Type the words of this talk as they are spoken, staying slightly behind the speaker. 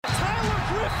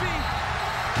feet.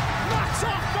 Knocks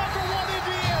off number 1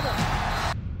 Indiana.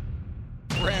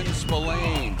 Bren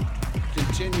Spillane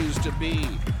continues to be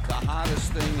the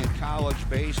hottest thing in college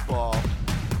baseball.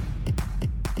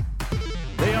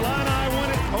 The Illini win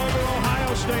it over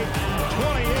Ohio State,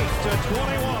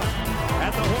 28-21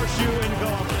 at the Horseshoe in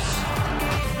Columbus.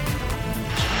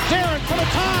 Darren for the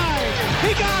tie.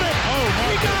 He got it.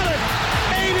 He got it.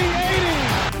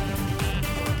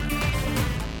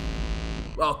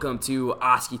 80-80. Welcome to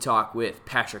Oskee Talk with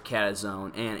Patrick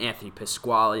Catazone and Anthony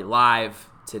Pasquale, live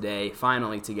today,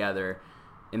 finally together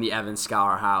in the Evans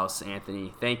Scholar House.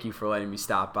 Anthony, thank you for letting me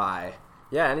stop by.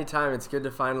 Yeah, anytime. It's good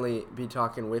to finally be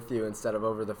talking with you instead of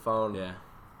over the phone. Yeah.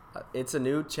 It's a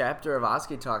new chapter of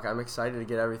Oskee Talk. I'm excited to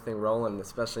get everything rolling,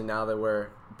 especially now that we're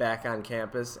back on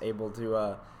campus, able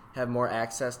to have more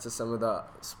access to some of the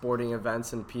sporting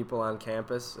events and people on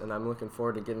campus, and I'm looking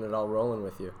forward to getting it all rolling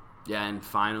with you. Yeah, and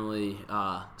finally,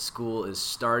 school is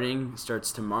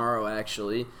starts tomorrow,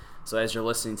 actually. So as you're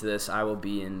listening to this, I will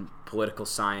be in Political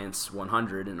Science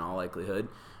 100 in all likelihood,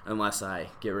 unless I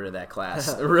get rid of that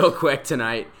class real quick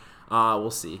tonight.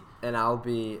 We'll see. And I'll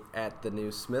be at the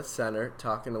new Smith Center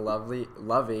talking to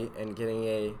Lovey and getting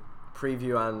a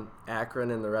preview on Akron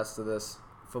and the rest of this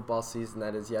football season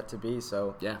that is yet to be.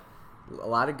 So yeah, a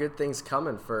lot of good things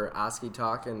coming for Oskee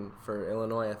Talk and for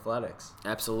Illinois athletics.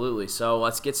 Absolutely. So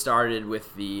let's get started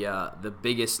with the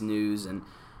biggest news, and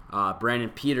Brandon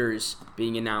Peters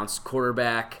being announced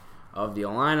quarterback of the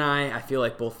Illini. I feel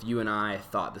like both you and I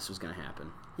thought this was going to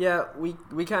happen. Yeah,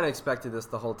 we kind of expected this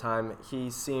the whole time. He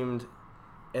seemed,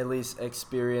 at least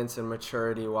experience and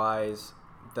maturity-wise,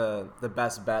 the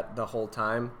best bet the whole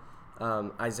time.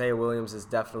 Isaiah Williams is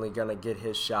definitely going to get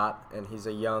his shot, and he's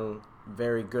a young,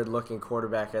 very good-looking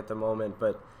quarterback at the moment.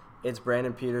 But it's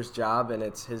Brandon Peters' job, and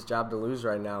it's his job to lose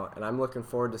right now. And I'm looking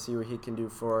forward to see what he can do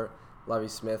for Lovie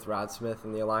Smith, Rod Smith,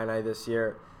 and the Illini this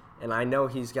year. And I know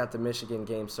he's got the Michigan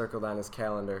game circled on his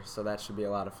calendar, so that should be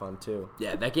a lot of fun too.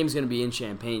 Yeah, that game's going to be in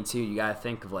Champaign too. You got to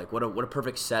think of like what a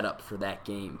perfect setup for that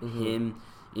game. Mm-hmm. Him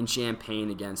in Champaign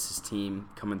against his team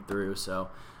coming through. So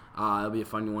it'll be a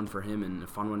fun one for him and a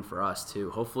fun one for us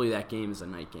too. Hopefully that game is a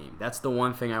night game. That's the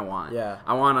one thing I want. Yeah.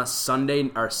 I want a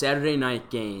Sunday or Saturday night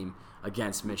game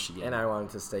against Michigan. And I want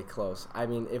it to stay close. I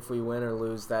mean, if we win or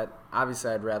lose, that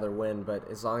obviously I'd rather win, but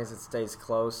as long as it stays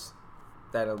close,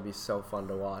 that'll be so fun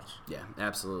to watch. Yeah,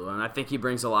 absolutely. And I think he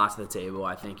brings a lot to the table.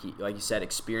 I think he, like you said,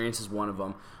 experience is one of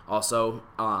them. Also,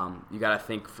 you got to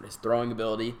think his throwing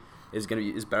ability is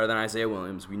better than Isaiah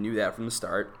Williams. We knew that from the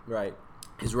start. Right.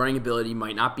 His running ability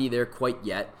might not be there quite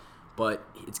yet, but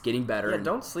it's getting better. Yeah,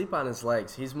 don't sleep on his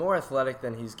legs. He's more athletic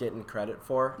than he's getting credit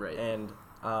for. Right. And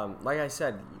like I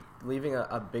said, leaving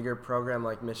a bigger program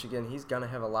like Michigan, he's going to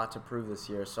have a lot to prove this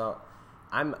year. So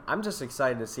I'm just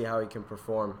excited to see how he can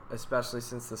perform, especially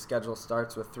since the schedule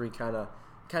starts with three kind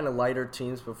of lighter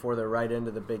teams before they're right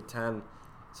into the Big Ten.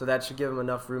 So that should give him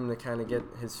enough room to kind of get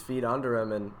his feet under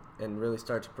him and really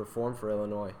start to perform for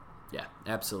Illinois. Yeah,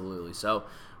 absolutely. So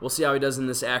we'll see how he does in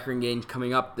this Akron game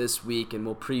coming up this week, and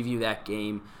we'll preview that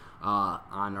game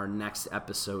on our next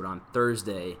episode on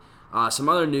Thursday. Some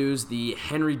other news, the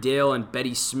Henry Dale and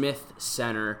Betty Smith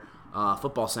Center,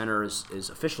 football center is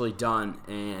officially done,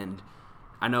 and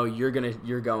I know you're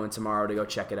going tomorrow to go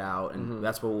check it out, and Mm-hmm.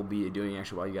 that's what we'll be doing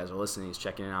actually while you guys are listening, is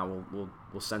checking it out.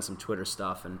 We'll send some Twitter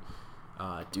stuff and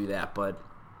do that. But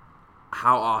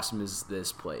how awesome is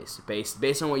this place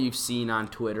based on what you've seen on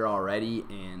Twitter already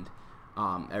and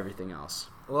everything else?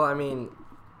 Well, I mean,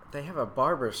 they have a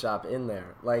barber shop in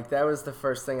there. Like, that was the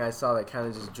first thing I saw that kind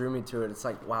of just drew me to it. It's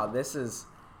like, wow,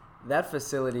 that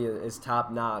facility is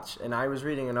top notch. And I was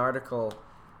reading an article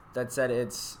that said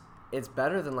it's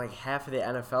better than like half of the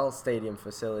NFL stadium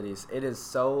facilities. It is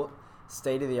so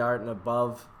state-of-the-art and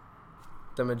above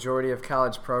the majority of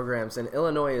college programs. And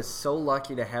Illinois is so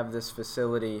lucky to have this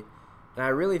facility. And I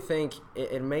really think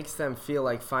it makes them feel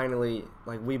like finally,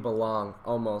 like we belong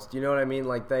almost. You know what I mean?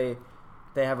 Like they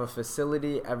have a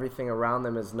facility. Everything around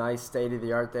them is nice,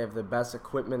 state-of-the-art. They have the best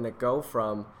equipment to go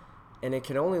from. And it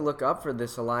can only look up for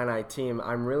this Illini team.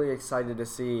 I'm really excited to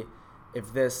see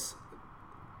if this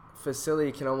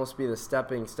facility can almost be the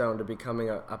stepping stone to becoming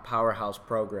a powerhouse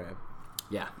program.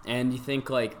 Yeah, and you think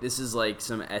like this is like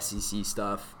some SEC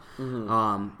stuff,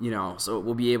 so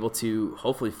we'll be able to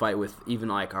hopefully fight with even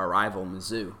like our rival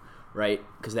Mizzou, right?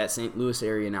 Because that St. Louis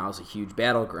area now is a huge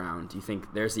battleground. You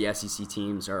think there's the SEC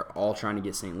teams are all trying to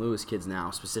get St. Louis kids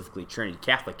now, specifically Trinity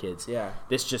Catholic kids. Yeah.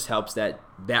 This just helps that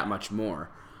much more.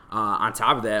 On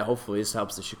top of that, hopefully this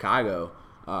helps the Chicago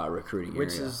recruiting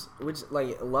area. Which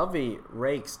Lovey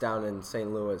rakes down in St.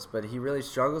 Louis, but he really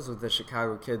struggles with the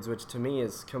Chicago kids, which to me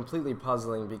is completely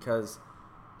puzzling because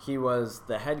He was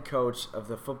the head coach of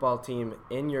the football team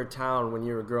in your town when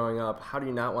you were growing up. How do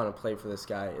you not want to play for this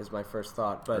guy is my first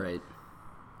thought. But Right.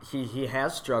 he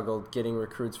has struggled getting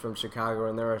recruits from Chicago,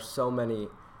 and there are so many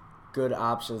good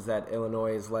options that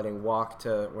Illinois is letting walk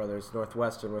to, whether it's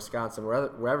Northwestern, Wisconsin,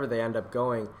 wherever they end up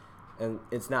going, and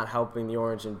it's not helping the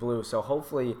orange and blue. So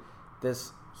hopefully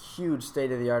this huge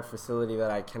state-of-the-art facility that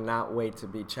I cannot wait to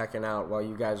be checking out while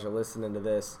you guys are listening to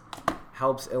this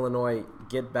helps Illinois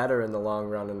get better in the long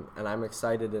run, and I'm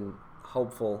excited and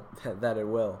hopeful that it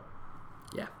will.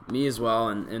 Yeah, me as well,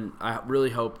 and I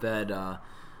really hope that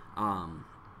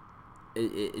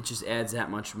it just adds that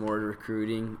much more to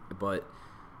recruiting. But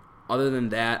other than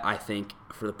that, I think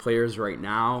for the players right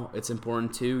now, it's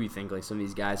important too. You think like some of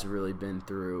these guys have really been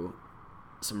through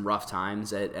some rough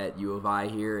times at U of I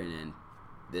here, and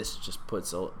this just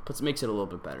makes it a little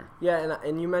bit better. Yeah,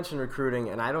 and you mentioned recruiting,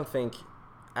 and I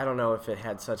don't know if it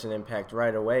had such an impact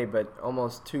right away, but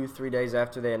almost 2-3 days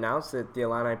after they announced it, the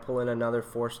Illini pull in another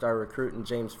 4-star recruit in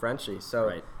James Frenchie. So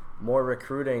Right. More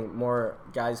recruiting, more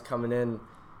guys coming in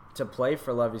to play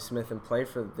for Lovie Smith and play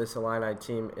for this Illini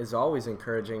team is always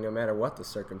encouraging no matter what the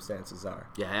circumstances are.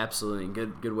 Yeah, absolutely.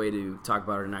 Good way to talk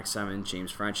about our next summon,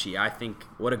 James Frenchie. I think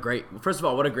what a great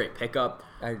pickup.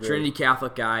 I agree. Trinity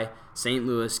Catholic guy, St.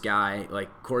 Louis guy.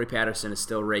 Like Corey Patterson is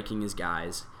still raking his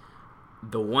guys.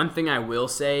 The one thing I will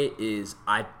say is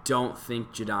I don't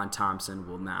think Jadon Thompson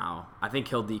will now. I think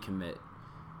he'll decommit.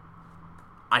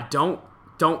 I don't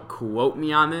quote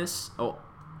me on this. Oh,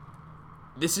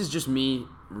 this is just me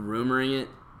rumoring it,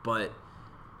 but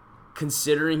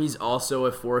considering he's also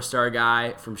a 4-star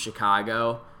guy from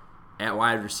Chicago at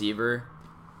wide receiver,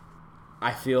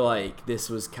 I feel like this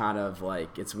was kind of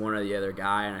like it's one or the other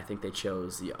guy, and I think they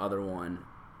chose the other one,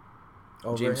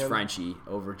 Over James him? Frenchie,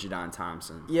 over Jadon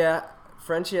Thompson. Yeah,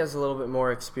 Frenchie has a little bit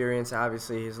more experience.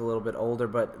 Obviously, he's a little bit older,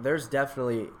 but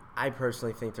I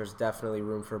personally think there's definitely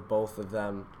room for both of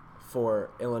them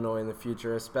for Illinois in the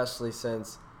future, especially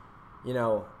since,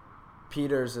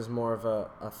 Peters is more of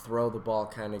a throw the ball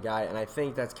kind of guy, and I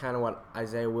think that's kind of what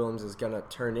Isaiah Williams is going to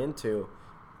turn into.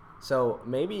 So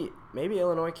maybe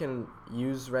Illinois can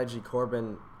use Reggie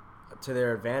Corbin to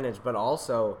their advantage, but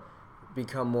also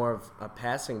become more of a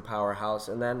passing powerhouse,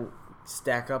 and then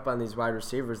stack up on these wide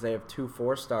receivers. They have 2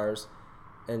 4-stars,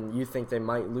 and you think they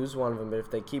might lose one of them, but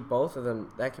if they keep both of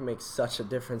them, that can make such a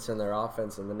difference in their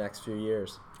offense in the next few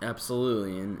years.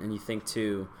 Absolutely, and you think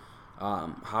too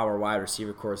how our wide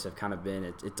receiver cores have kind of been.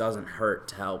 It doesn't hurt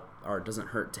to help, or it doesn't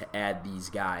hurt to add these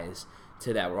guys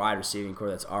to that wide receiving core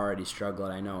that's already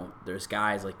struggled. I know there's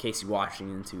guys like Casey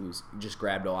Washington who's just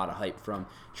grabbed a lot of hype from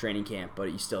training camp,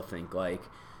 but you still think like,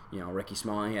 Ricky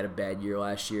Smalling had a bad year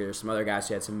last year. There's some other guys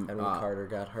who had some. Edwin Carter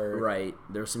got hurt. Right.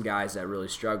 There were some guys that really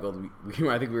struggled.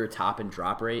 I think we were top in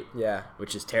drop rate. Yeah.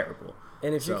 Which is terrible.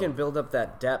 And if you can build up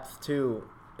that depth too,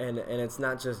 and it's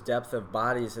not just depth of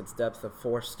bodies, it's depth of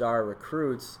 4-star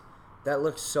recruits, that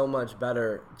looks so much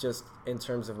better just in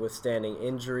terms of withstanding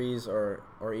injuries or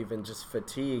even just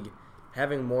fatigue.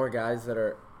 Having more guys that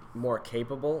are more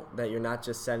capable, that you're not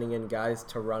just sending in guys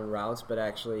to run routes, but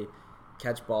actually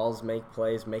catch balls, make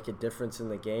plays, make a difference in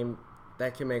the game,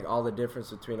 that can make all the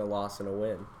difference between a loss and a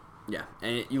win. Yeah,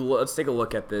 and let's take a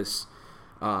look at this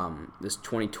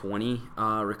 2020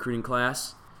 recruiting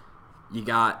class. You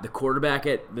got the quarterback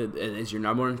as your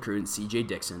number 1 recruit, C.J.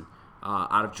 Dixon,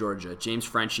 out of Georgia. James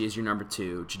Frenchie is your number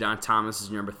 2. Jadon Thomas is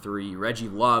your number 3. Reggie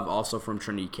Love, also from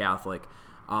Trinity Catholic,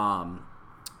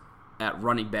 at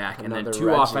running back. Another and then 2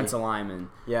 Reggie. offensive linemen.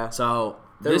 Yeah. So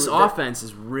this offense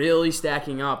is really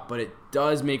stacking up, but it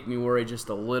does make me worry just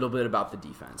a little bit about the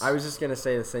defense. I was just going to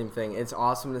say the same thing. It's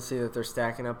awesome to see that they're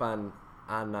stacking up on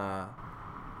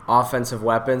offensive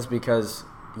weapons, because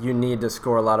you need to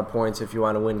score a lot of points if you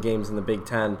want to win games in the Big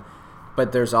Ten.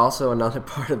 But there's also another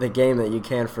part of the game that you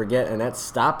can't forget, and that's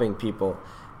stopping people.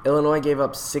 Illinois gave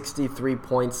up 63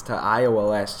 points to Iowa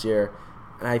last year,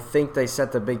 and I think they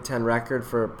set the Big Ten record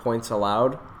for points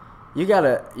allowed. You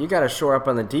gotta shore up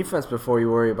on the defense before you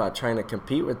worry about trying to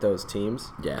compete with those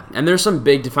teams. Yeah, and there's some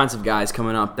big defensive guys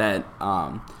coming up that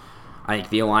I think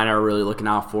the Illini are really looking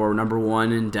out for. Number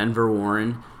 1 in Denver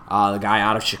Warren. The guy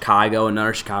out of Chicago,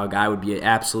 another Chicago guy, would be an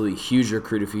absolutely huge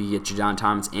recruit if you could get Jadon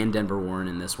Thomas and Denver Warren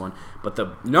in this one. But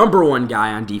the number 1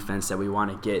 guy on defense that we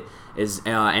want to get is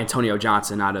Antonio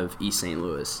Johnson out of East St.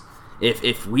 Louis.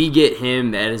 If we get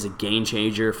him, that is a game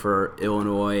changer for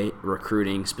Illinois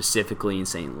recruiting, specifically in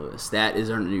St. Louis. That is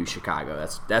our new Chicago.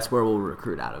 That's where we'll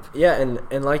recruit out of. Yeah,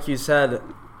 and like you said,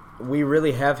 we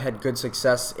really have had good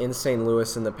success in St.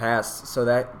 Louis in the past, so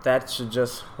that should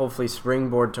just hopefully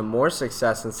springboard to more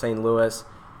success in St. Louis,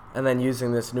 and then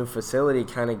using this new facility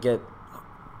kind of get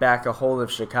back a hold of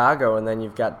Chicago, and then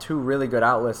you've got two really good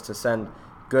outlets to send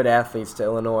good athletes to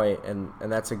Illinois, and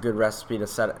that's a good recipe to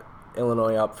set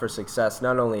Illinois up for success,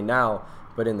 not only now,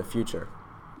 but in the future.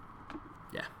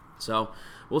 Yeah, so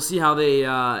we'll see how they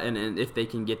and if they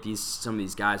can get some of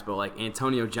these guys. But like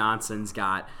Antonio Johnson's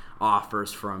got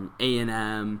offers from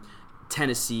A&M,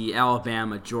 Tennessee,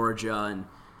 Alabama, Georgia, and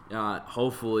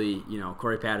hopefully,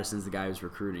 Corey Patterson's the guy who's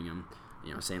recruiting him,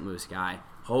 St. Louis guy.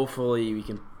 Hopefully we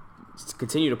can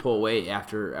continue to pull away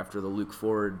after the Luke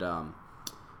Ford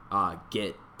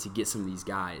get some of these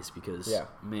guys, because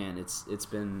man, it's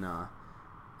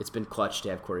been clutch to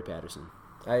have Corey Patterson.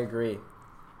 I agree.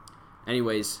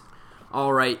 Anyways,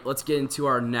 all right, let's get into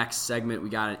our next segment. We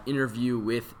got an interview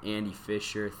with Andy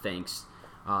Fisher, thanks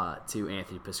to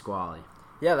Anthony Pasquale.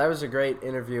 Yeah, that was a great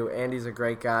interview. Andy's a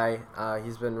great guy.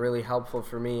 He's been really helpful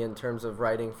for me in terms of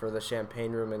writing for the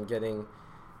Champagne Room and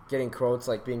getting quotes,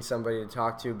 like being somebody to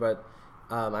talk to. But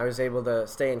I was able to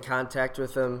stay in contact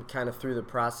with him kind of through the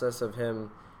process of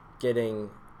him getting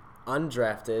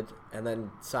undrafted and then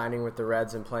signing with the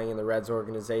Reds and playing in the Reds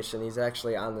organization. He's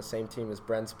actually on the same team as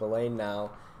Brent Spillane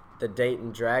now, the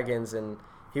Dayton Dragons, and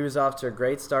he was off to a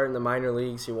great start in the minor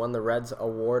leagues. He won the Reds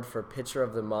Award for Pitcher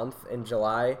of the Month in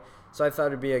July. So I thought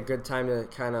it'd be a good time to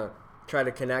kind of try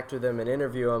to connect with him and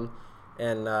interview him.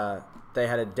 And they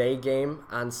had a day game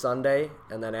on Sunday,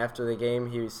 and then after the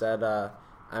game he said,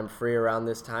 I'm free around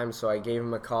this time, so I gave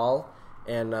him a call.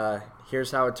 And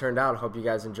here's how it turned out. Hope you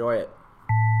guys enjoy it.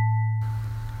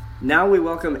 Now we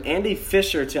welcome Andy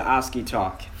Fisher to Oskee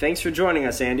Talk. Thanks for joining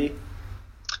us, Andy.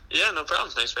 Yeah, no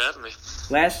problem. Thanks for having me.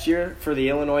 Last year, for the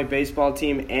Illinois baseball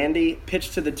team, Andy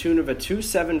pitched to the tune of a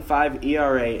 2.75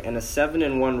 ERA and a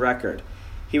 7-1 record.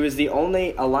 He was the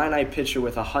only Illini pitcher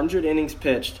with 100 innings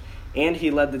pitched, and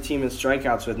he led the team in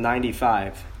strikeouts with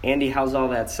 95. Andy, how's all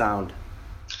that sound?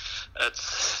 That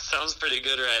sounds pretty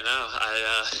good right now.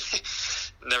 I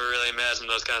never really imagined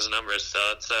those kinds of numbers, so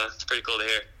it's pretty cool to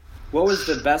hear. What was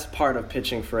the best part of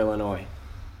pitching for Illinois?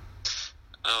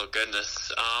 Oh,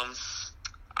 goodness.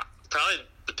 Probably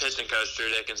the pitching coach, Drew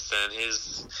Dickinson.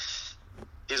 He's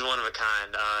one of a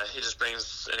kind. He just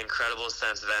brings an incredible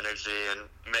sense of energy and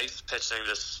makes pitching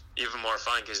just even more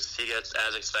fun because he gets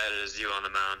as excited as you on the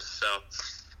mound. So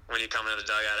when you come into the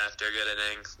dugout after a good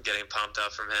inning, getting pumped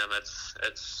up from him,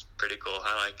 it's pretty cool.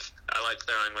 I like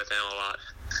throwing with him a lot.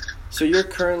 So you're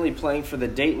currently playing for the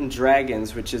Dayton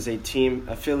Dragons, which is a team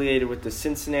affiliated with the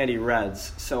Cincinnati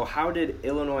Reds. So how did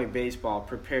Illinois baseball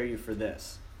prepare you for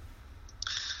this?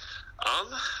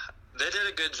 They did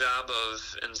a good job of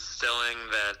instilling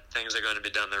that things are going to be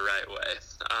done the right way.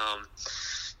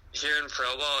 Here in pro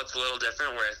ball, it's a little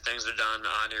different where things are done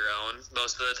on your own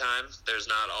most of the time. There's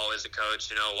not always a coach,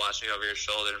 watching over your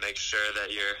shoulder to make sure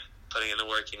that you're putting in the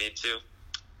work you need to.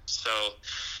 So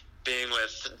being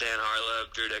with Dan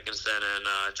Harlip, Drew Dickinson,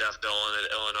 and Jeff Dolan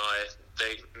at Illinois,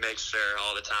 they make sure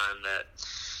all the time that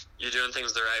you're doing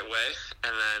things the right way,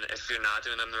 and then if you're not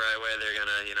doing them the right way, they're going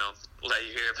to, let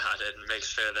you hear about it and make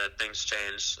sure that things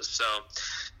change. So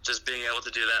just being able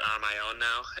to do that on my own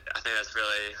now, I think that's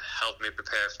really helped me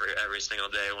prepare for every single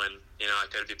day when, I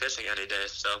could be pitching any day.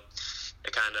 So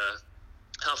it kind of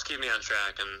helps keep me on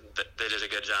track, and they did a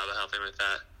good job of helping with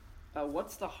that.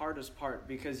 What's the hardest part?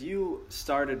 Because you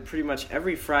started pretty much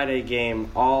every Friday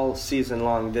game all season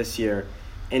long this year,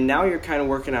 and now you're kind of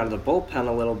working out of the bullpen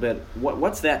a little bit.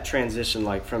 What's that transition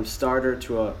like from starter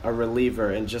to a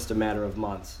reliever in just a matter of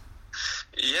months?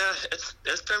 Yeah,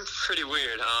 it's been pretty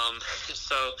weird.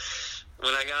 So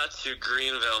when I got to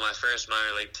Greenville, my first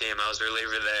minor league team, I was a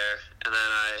reliever there, and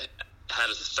then I had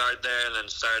to start there and then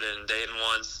started in Dayton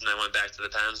once, and then went back to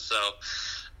the pen. So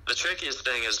the trickiest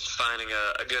thing is finding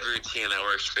a good routine that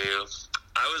works for you.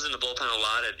 I was in the bullpen a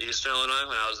lot at Eastern Illinois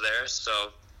when I was there,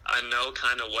 so I know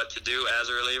kind of what to do as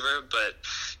a reliever, but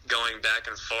going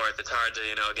back and forth, it's hard to,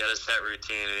 get a set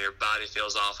routine and your body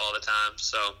feels off all the time.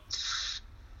 So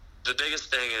the biggest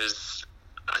thing is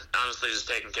honestly just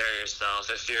taking care of yourself.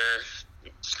 If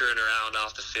you're screwing around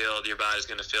off the field, your body's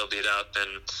going to feel beat up,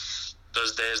 and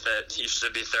those days that you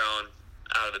should be thrown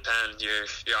out of the pen,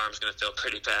 your arm's going to feel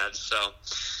pretty bad. So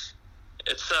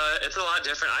it's a lot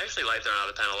different. I actually like throwing out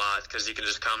of the pen a lot because you can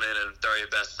just come in and throw your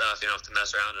best stuff. You don't have to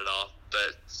mess around at all.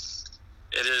 But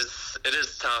it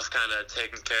is tough kind of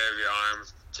taking care of your arm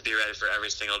to be ready for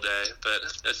every single day. But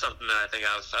it's something that I think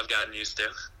I've gotten used to.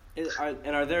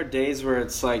 And are there days where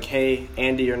it's like, hey,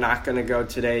 Andy, you're not going to go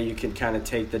today, you can kind of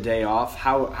take the day off?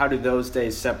 How do those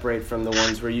days separate from the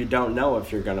ones where you don't know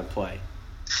if you're going to play?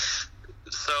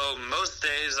 So most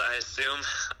days I assume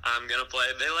I'm going to play.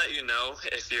 They let you know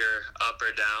if you're up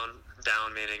or down.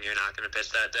 Down meaning you're not going to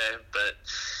pitch that day. But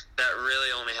that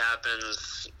really only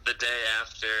happens the day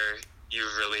after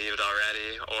you've relieved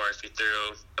already, or if you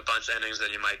threw a bunch of innings,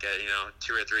 then you might get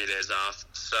 2 or 3 days off.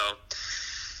 So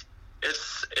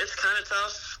it's kind of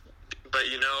tough, but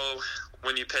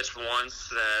when you pitch once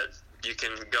that you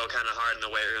can go kind of hard in the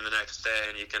weight room the next day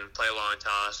and you can play long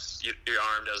toss. Your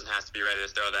arm doesn't have to be ready to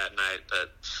throw that night,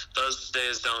 but those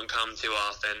days don't come too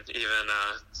often. Even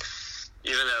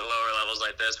at lower levels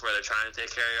like this where they're trying to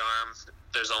take care of your arm,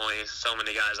 there's only so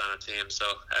many guys on a team, so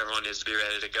everyone needs to be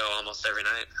ready to go almost every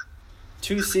night.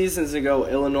 2 seasons ago,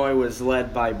 Illinois was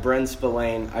led by Brent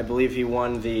Spillane. I believe he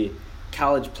won the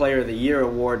College Player of the Year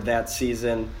award that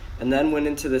season, and then went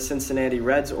into the Cincinnati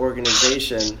Reds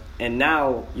organization, and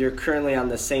now you're currently on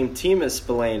the same team as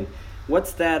Spillane.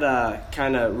 What's that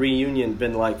kind of reunion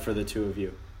been like for the two of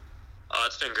you? Oh,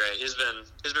 it's been great. He's been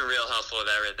real helpful with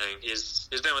everything. He's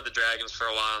been with the Dragons for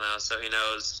a while now, so he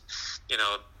knows,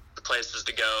 the places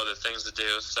to go, the things to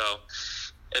do. So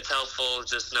it's helpful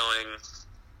just knowing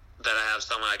that I have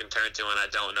someone I can turn to when I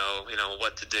don't know,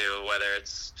 what to do, whether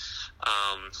it's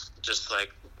just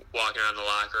like walking around the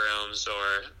locker rooms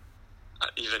or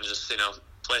even just,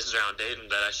 places around Dayton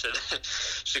that I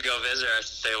should go visit or I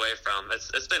should stay away from.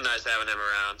 It's been nice having him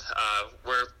around.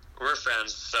 We're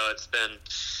friends, so it's been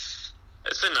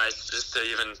nice just to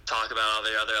even talk about all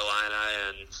the other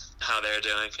Illini and how they're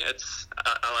doing.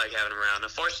 I like having him around.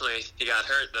 Unfortunately, he got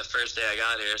hurt the first day I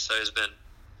got here, so he's been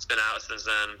out since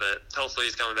then, but hopefully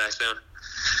he's coming back soon.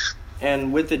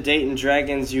 And with the Dayton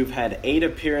Dragons, you've had 8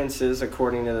 appearances,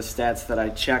 according to the stats that I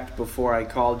checked before I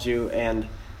called you, and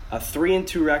a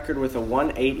 3-2 record with a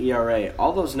 1.8 ERA.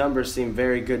 All those numbers seem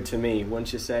very good to me,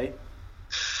 wouldn't you say?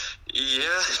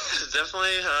 Yeah,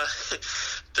 definitely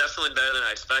better than I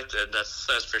expected. That's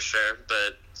for sure.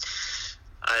 But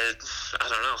I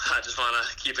don't know. I just want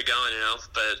to keep it going,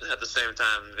 But at the same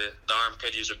time, the arm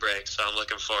could use a break, so I'm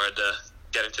looking forward to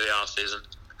getting to the off season.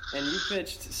 And you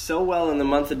pitched so well in the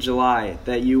month of July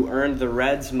that you earned the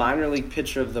Reds Minor League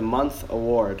Pitcher of the Month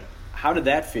award. How did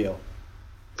that feel?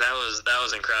 That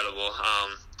was incredible.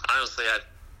 Honestly, I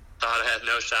thought I had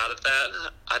no shot at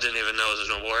that. I didn't even know it was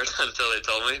an award until they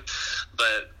told me.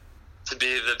 But to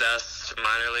be the best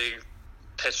minor league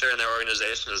pitcher in their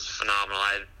organization is phenomenal.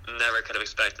 I never could have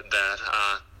expected that.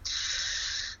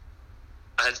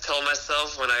 I told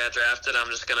myself when I got drafted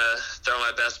I'm just going to throw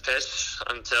my best pitch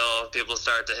until people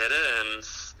start to hit it, and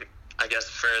I guess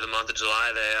for the month of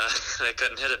July they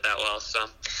couldn't hit it that well, so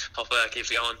hopefully that keeps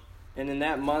going. And in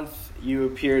that month, you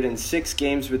appeared in 6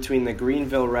 games between the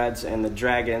Greenville Reds and the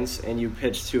Dragons, and you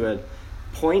pitched to a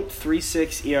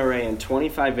 .36 ERA in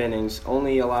 25 innings,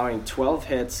 only allowing 12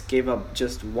 hits, gave up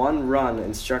just 1 run,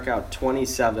 and struck out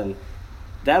 27.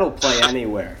 That'll play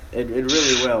anywhere. It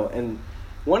really will. And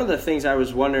one of the things I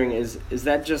was wondering is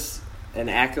that just an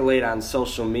accolade on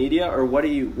social media, or what do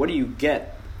you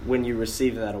get when you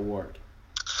receive that award?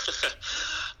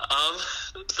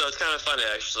 So it's kind of funny,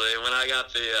 actually. When I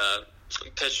got the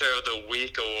Pitcher of the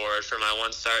Week award for my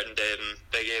one start in Dayton,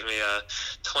 they gave me a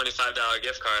 $25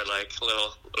 gift card, like a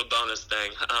little bonus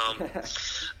thing.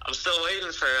 I'm still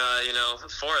waiting for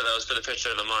 4 of those for the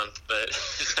Pitcher of the Month, but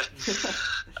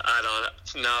I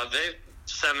don't know. They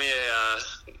sent me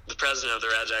the president of the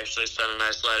Reds actually sent a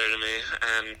nice letter to me,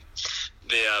 and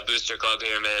the booster club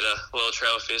here made a little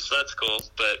trophy, so that's cool.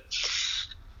 But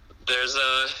there's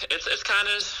it's kind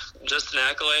of just an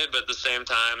accolade, but at the same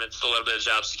time, it's a little bit of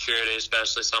job security,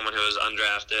 especially someone who is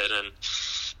undrafted, and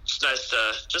it's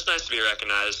nice to be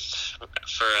recognized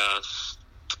for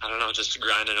just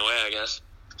grinding away, I guess.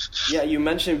 Yeah, you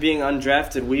mentioned being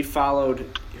undrafted. We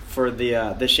followed for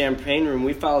the Champagne Room.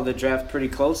 We followed the draft pretty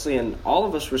closely, and all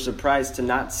of us were surprised to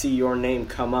not see your name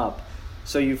come up.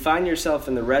 So you find yourself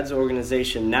in the Reds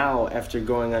organization now after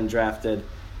going undrafted.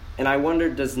 And I wonder,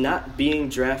 does not being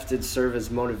drafted serve as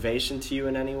motivation to you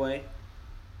in any way?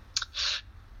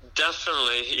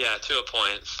 Definitely, yeah, to a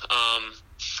point.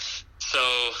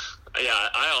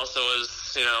 I also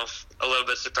was, a little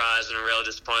bit surprised and really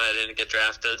disappointed I didn't get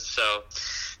drafted. So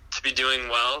to be doing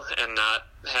well and not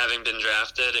having been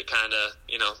drafted, it kind of,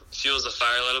 fuels the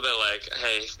fire a little bit. Like,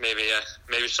 hey,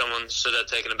 maybe someone should have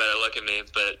taken a better look at me,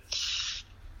 but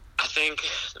I think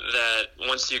that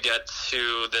once you get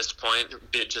to this point,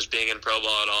 just being in pro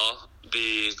ball at all,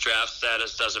 the draft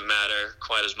status doesn't matter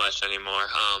quite as much anymore.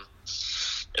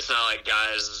 It's not like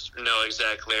guys know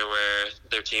exactly where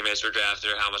their teammates were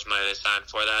drafted or how much money they signed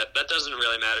for. That doesn't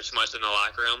really matter too much in the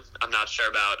locker room. I'm not sure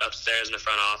about upstairs in the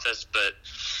front office, but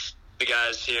the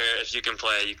guys here, if you can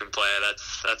play, you can play.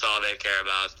 That's all they care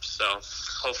about. So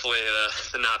hopefully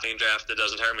the not being drafted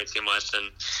doesn't hurt me too much, and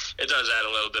it does add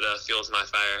a little bit of fuel to my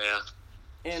fire, yeah.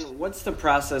 And what's the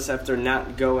process after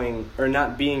not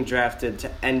being drafted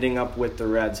to ending up with the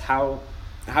Reds? How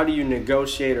do you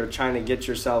negotiate or trying to get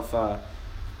yourself a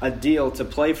deal to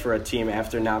play for a team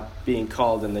after not being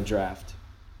called in the draft?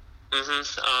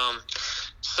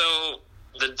 So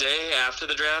the day after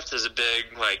the draft is a big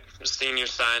senior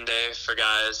sign day for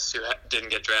guys who didn't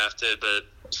get drafted but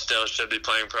still should be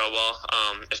playing pro ball.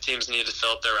 If teams need to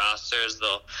fill up their rosters,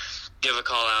 they'll give a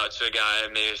call out to a guy,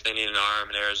 maybe if they need an arm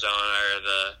in Arizona or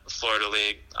the Florida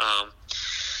League.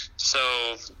 So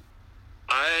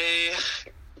I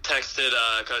texted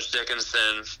Coach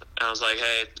Dickinson, and I was like,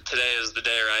 hey, today is the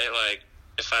day, right?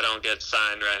 If I don't get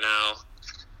signed right now,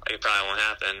 it probably won't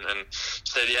happen. And he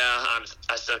said, yeah,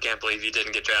 I still can't believe you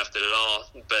didn't get drafted at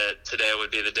all, but today would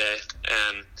be the day.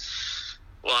 And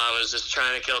while I was just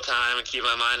trying to kill time and keep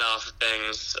my mind off of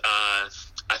things,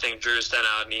 I think Drew sent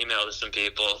out an email to some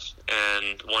people,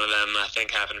 and one of them, I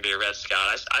think, happened to be a Red Scout.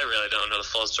 I really don't know the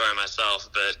full story myself,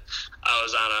 but I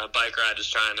was on a bike ride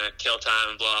just trying to kill time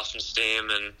and blow off some steam,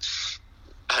 and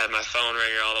I had my phone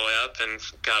ringer all the way up and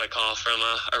got a call from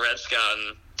a Red Scout.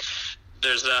 And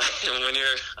there's when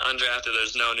you're undrafted,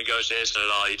 there's no negotiation at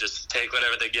all. You just take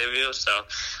whatever they give you. So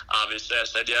obviously I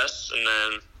said yes, and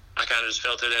then I kind of just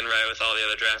filtered in right with all the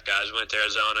other draft guys. Went to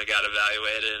Arizona, got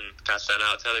evaluated, and got sent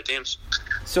out to other teams.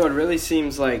 So it really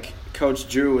seems like Coach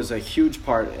Drew was a huge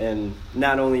part in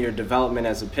not only your development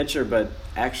as a pitcher, but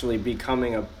actually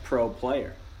becoming a pro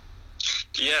player.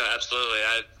 Yeah, absolutely.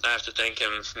 I have to thank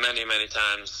him many, many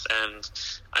times. And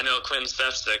I know Quinn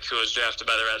Stefsick, who was drafted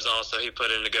by the Reds also, he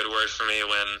put in a good word for me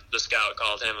when the scout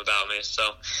called him about me. So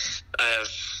I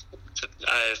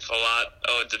have a lot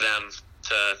owed to them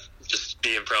to just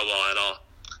be in pro ball at all.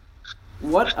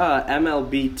 What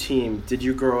MLB team did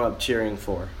you grow up cheering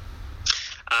for?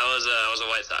 I was a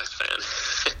White Sox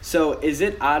fan. So is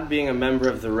it odd being a member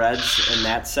of the Reds in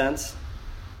that sense?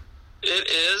 It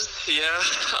is, yeah.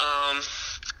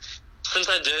 Since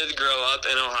I did grow up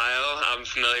in Ohio, I'm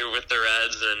familiar with the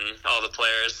Reds and all the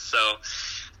players, so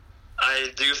I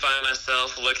do find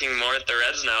myself looking more at the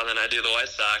Reds now than I do the White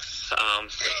Sox.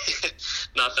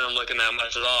 Not that I'm looking that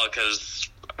much at all, because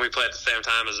we play at the same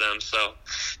time as them, so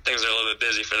things are a little bit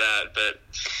busy for that. But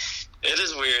it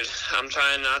is weird. I'm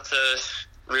trying not to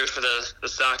root for the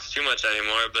Sox too much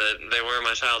anymore, but they were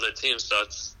my childhood team, so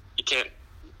you can't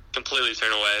completely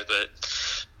turn away. But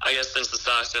I guess since the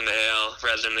Sox are in the AL,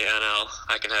 Reds in the NL,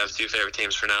 I can have two favorite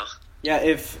teams for now. Yeah,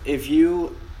 if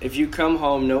you come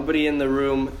home, nobody in the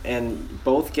room, and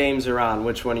both games are on,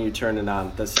 which one are you turning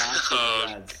on? The Sox or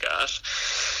the Reds? Oh, gosh.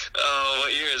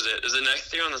 What year is it? Is it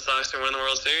next year when the Sox are winning the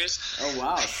World Series? Oh,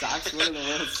 wow. Sox winning the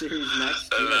World Series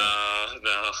next year.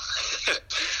 No.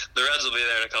 The Reds will be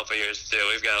there in a couple of years, too.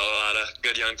 We've got a lot of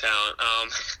good young talent.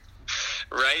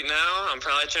 Right now, I'm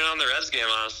probably turning on the Reds game,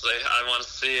 honestly. I want to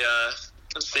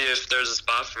see if there's a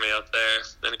spot for me up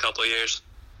there in a couple of years.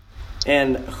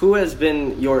 And who has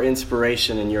been your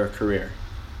inspiration in your career?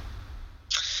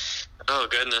 Oh,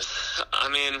 goodness. I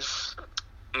mean,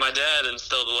 my dad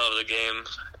instilled the love of the game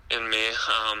in me.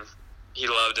 He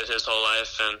loved it his whole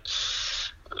life, and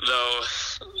though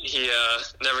he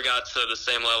never got to the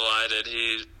same level I did,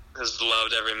 he has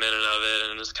loved every minute of it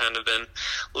and has kind of been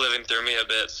living through me a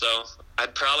bit. So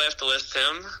I'd probably have to list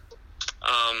him.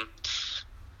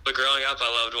 But growing up,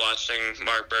 I loved watching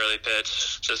Mark Burley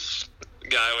pitch. Just a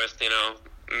guy with,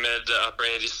 mid to upper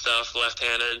 80s stuff,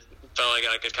 left-handed. Felt like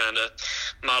I could kind of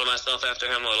model myself after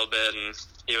him a little bit, and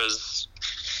he was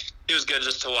good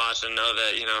just to watch and know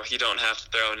that, you don't have to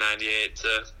throw 98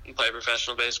 to play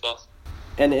professional baseball.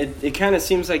 And it kind of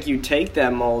seems like you take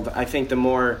that mold. I think the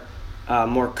more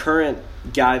current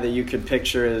guy that you could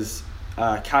picture is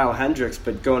Kyle Hendricks,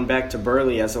 but going back to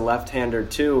Burley as a left-hander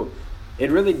too, it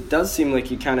really does seem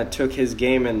like you kind of took his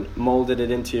game and molded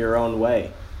it into your own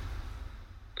way.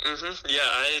 Mm-hmm.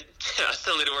 Yeah, I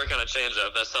still need to work on a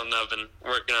changeup. That's something I've been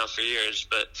working on for years.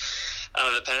 But out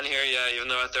of the pen here, yeah, even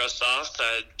though I throw soft,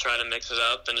 I try to mix it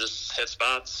up and just hit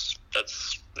spots.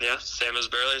 That's, same as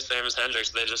Burley, same as Hendricks.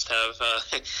 They just have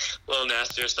a little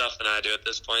nastier stuff than I do at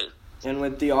this point. And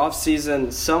with the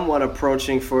off-season somewhat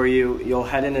approaching for you, you'll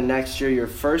head into next year, your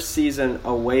first season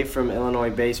away from Illinois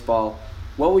baseball.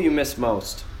 What will you miss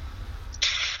most?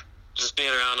 Just being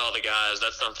around all the guys.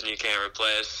 That's something you can't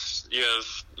replace. You have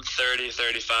 30,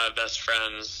 35 best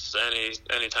friends any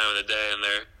time of the day, and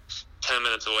they're 10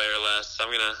 minutes away or less.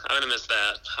 I'm gonna miss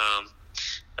that.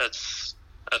 That's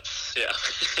yeah.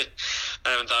 I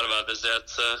haven't thought about this yet.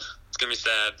 It's gonna be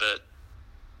sad, but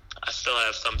I still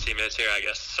have some teammates here, I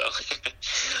guess, so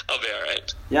I'll be all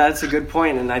right. Yeah, that's a good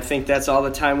point, and I think that's all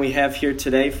the time we have here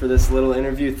today for this little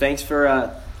interview. Thanks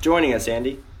for joining us,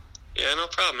 Andy. Yeah, no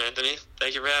problem, Anthony.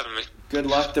 Thank you for having me. Good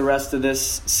luck the rest of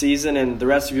this season and the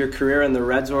rest of your career in the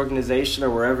Reds organization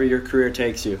or wherever your career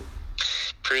takes you.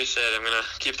 Appreciate it. I'm going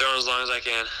to keep throwing as long as I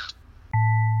can.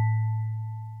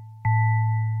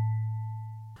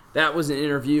 That was an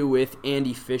interview with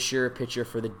Andy Fisher, pitcher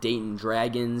for the Dayton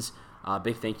Dragons.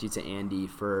 Big thank you to Andy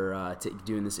for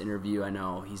doing this interview. I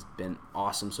know he's been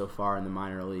awesome so far in the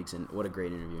minor leagues, and what a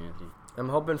great interview, Anthony. I'm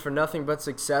hoping for nothing but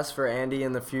success for Andy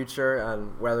in the future,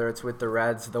 whether it's with the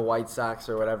Reds, the White Sox,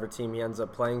 or whatever team he ends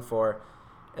up playing for.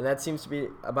 And that seems to be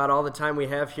about all the time we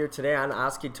have here today on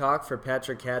Oskee Talk. For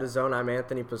Patrick Catazone, I'm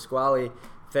Anthony Pasquale.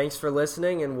 Thanks for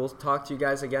listening, and we'll talk to you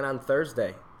guys again on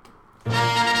Thursday.